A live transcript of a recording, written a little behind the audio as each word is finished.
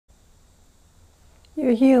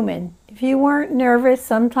You're human. If you weren't nervous,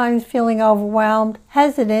 sometimes feeling overwhelmed,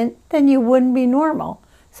 hesitant, then you wouldn't be normal.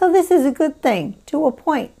 So this is a good thing, to a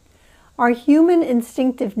point. Our human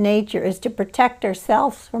instinctive nature is to protect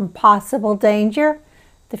ourselves from possible danger.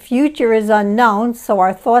 The future is unknown, so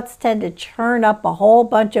our thoughts tend to churn up a whole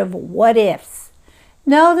bunch of what ifs.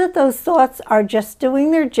 Know that those thoughts are just doing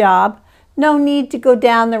their job. No need to go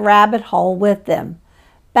down the rabbit hole with them.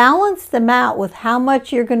 Balance them out with how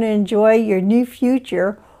much you're going to enjoy your new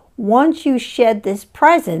future once you shed this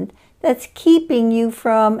present that's keeping you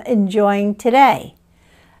from enjoying today.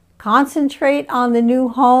 Concentrate on the new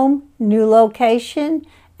home, new location,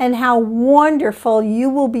 and how wonderful you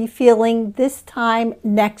will be feeling this time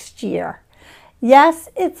next year. Yes,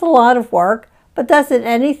 it's a lot of work, but doesn't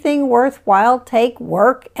anything worthwhile take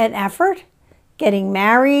work and effort? Getting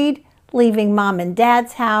married, leaving mom and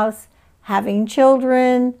dad's house, having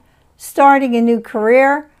children, starting a new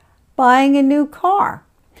career, buying a new car.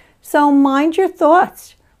 So mind your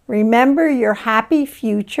thoughts. Remember your happy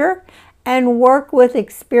future and work with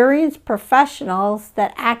experienced professionals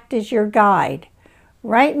that act as your guide.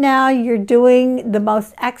 Right now, you're doing the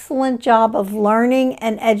most excellent job of learning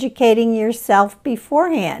and educating yourself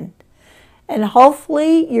beforehand. And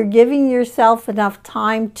hopefully, you're giving yourself enough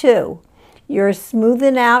time too. You're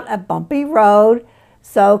smoothing out a bumpy road,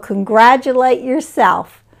 so congratulate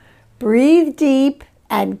yourself. Breathe deep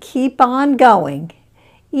and keep on going.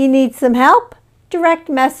 You need some help? Direct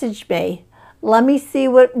message me. Let me see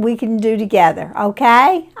what we can do together,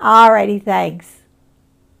 okay? Alrighty, thanks.